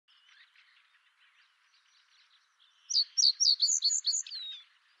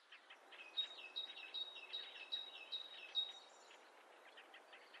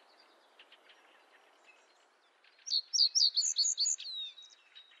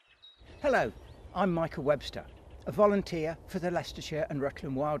Hello, I'm Michael Webster, a volunteer for the Leicestershire and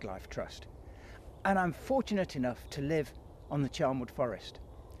Rutland Wildlife Trust, and I'm fortunate enough to live on the Charnwood Forest.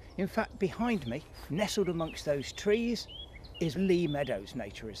 In fact, behind me, nestled amongst those trees, is Lea Meadows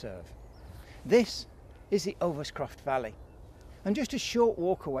Nature Reserve. This is the Overscroft Valley, and just a short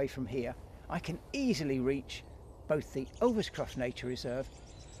walk away from here I can easily reach both the Overscroft Nature Reserve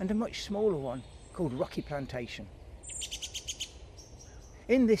and a much smaller one called Rocky Plantation.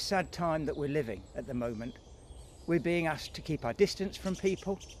 In this sad time that we're living at the moment, we're being asked to keep our distance from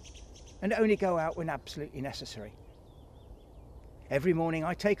people and only go out when absolutely necessary. Every morning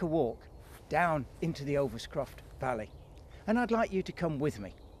I take a walk down into the Overscroft Valley, and I'd like you to come with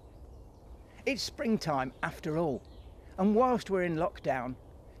me. It's springtime after all, and whilst we're in lockdown,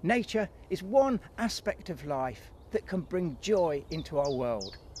 nature is one aspect of life that can bring joy into our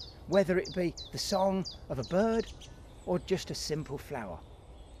world, whether it be the song of a bird or just a simple flower.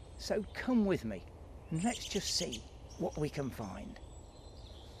 So come with me and let's just see what we can find.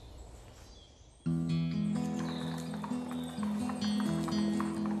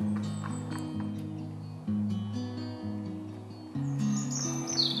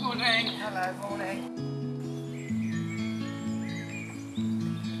 Morning. Hello, morning.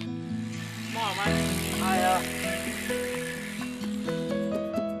 Morning, mate. Hiya.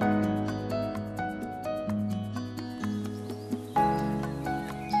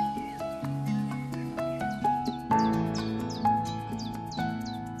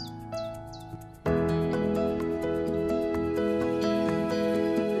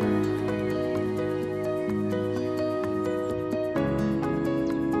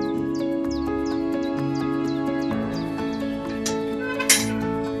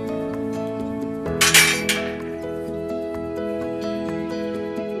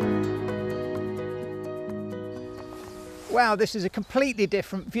 Wow, this is a completely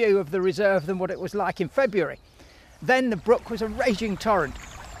different view of the reserve than what it was like in February. Then the brook was a raging torrent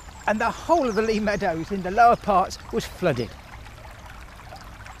and the whole of the Lea Meadows in the lower parts was flooded.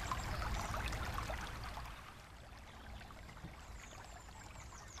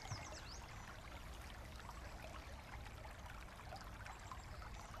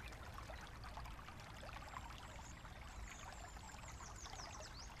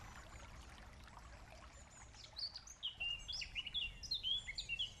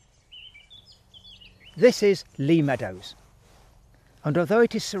 This is Lea Meadows, and although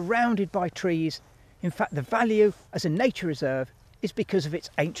it is surrounded by trees, in fact the value as a nature reserve is because of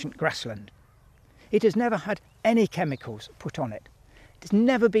its ancient grassland. It has never had any chemicals put on it. It's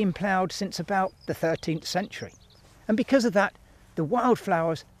never been ploughed since about the 13th century, and because of that the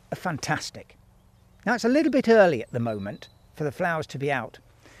wildflowers are fantastic. Now it's a little bit early at the moment for the flowers to be out,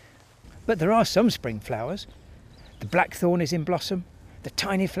 but there are some spring flowers. The blackthorn is in blossom, the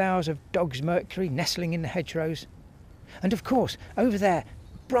tiny flowers of dog's mercury nestling in the hedgerows, and of course over there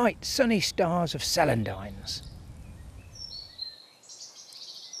bright sunny stars of celandines.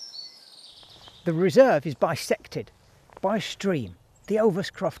 The reserve is bisected by a stream, the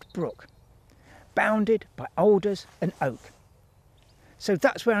Overscroft Brook, bounded by alders and oak. So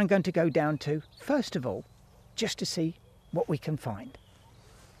that's where I'm going to go down to first of all, just to see what we can find.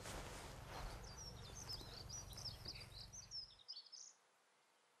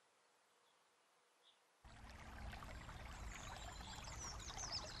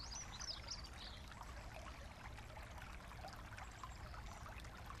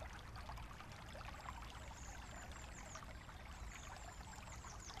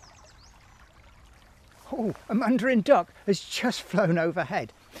 Oh, a mandarin duck has just flown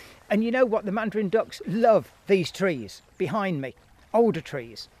overhead. And you know what? The mandarin ducks love these trees behind me, older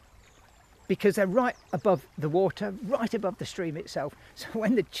trees, because they're right above the water, right above the stream itself. So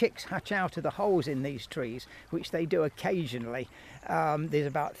when the chicks hatch out of the holes in these trees, which they do occasionally, there's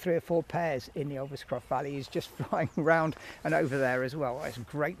about 3 or 4 pairs in the Overscroft Valley. He's just flying around and over there as well. It's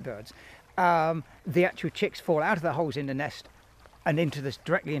great birds. The actual chicks fall out of the holes in the nest and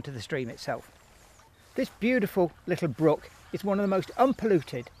directly into the stream itself. This beautiful little brook is one of the most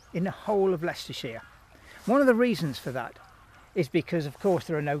unpolluted in the whole of Leicestershire. One of the reasons for that is because, of course,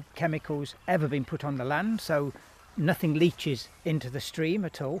 there are no chemicals ever been put on the land, so nothing leaches into the stream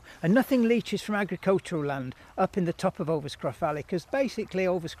at all, and nothing leaches from agricultural land up in the top of Overscroft Valley, because basically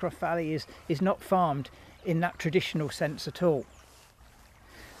Overscroft Valley is not farmed in that traditional sense at all.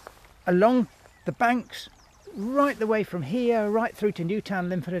 Along the banks, right the way from here, right through to Newtown,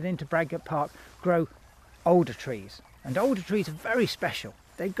 Linford and into Bradgate Park, grow older trees, And alder trees are very special.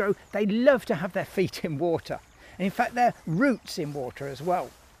 They love to have their feet in water. And in fact, their roots in water as well.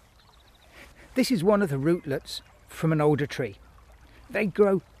 This is one of the rootlets from an alder tree. They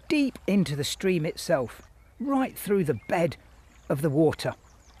grow deep into the stream itself, right through the bed of the water.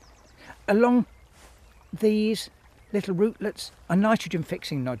 Along these little rootlets are nitrogen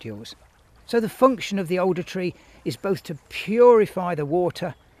fixing nodules. So the function of the alder tree is both to purify the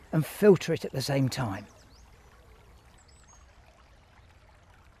water and filter it at the same time.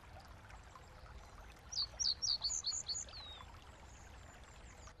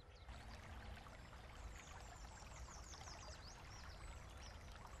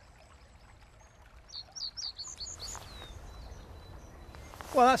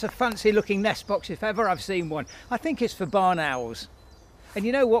 Well, that's a fancy looking nest box if ever I've seen one. I think it's for barn owls. And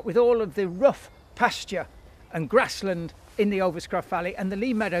you know what, with all of the rough pasture and grassland in the Overscroff Valley, and the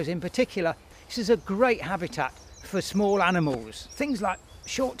Lea Meadows in particular, this is a great habitat for small animals. Things like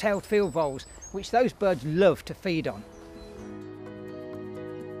short-tailed field voles, which those birds love to feed on.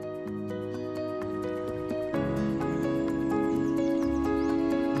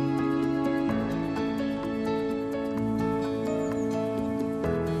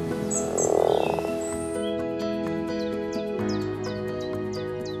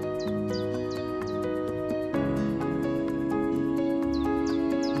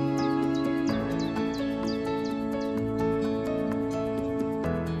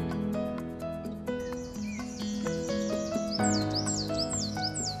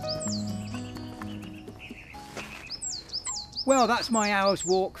 Well, that's my hour's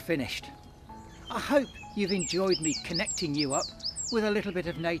walk finished. I hope you've enjoyed me connecting you up with a little bit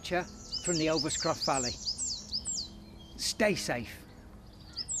of nature from the Overscroff Valley. Stay safe.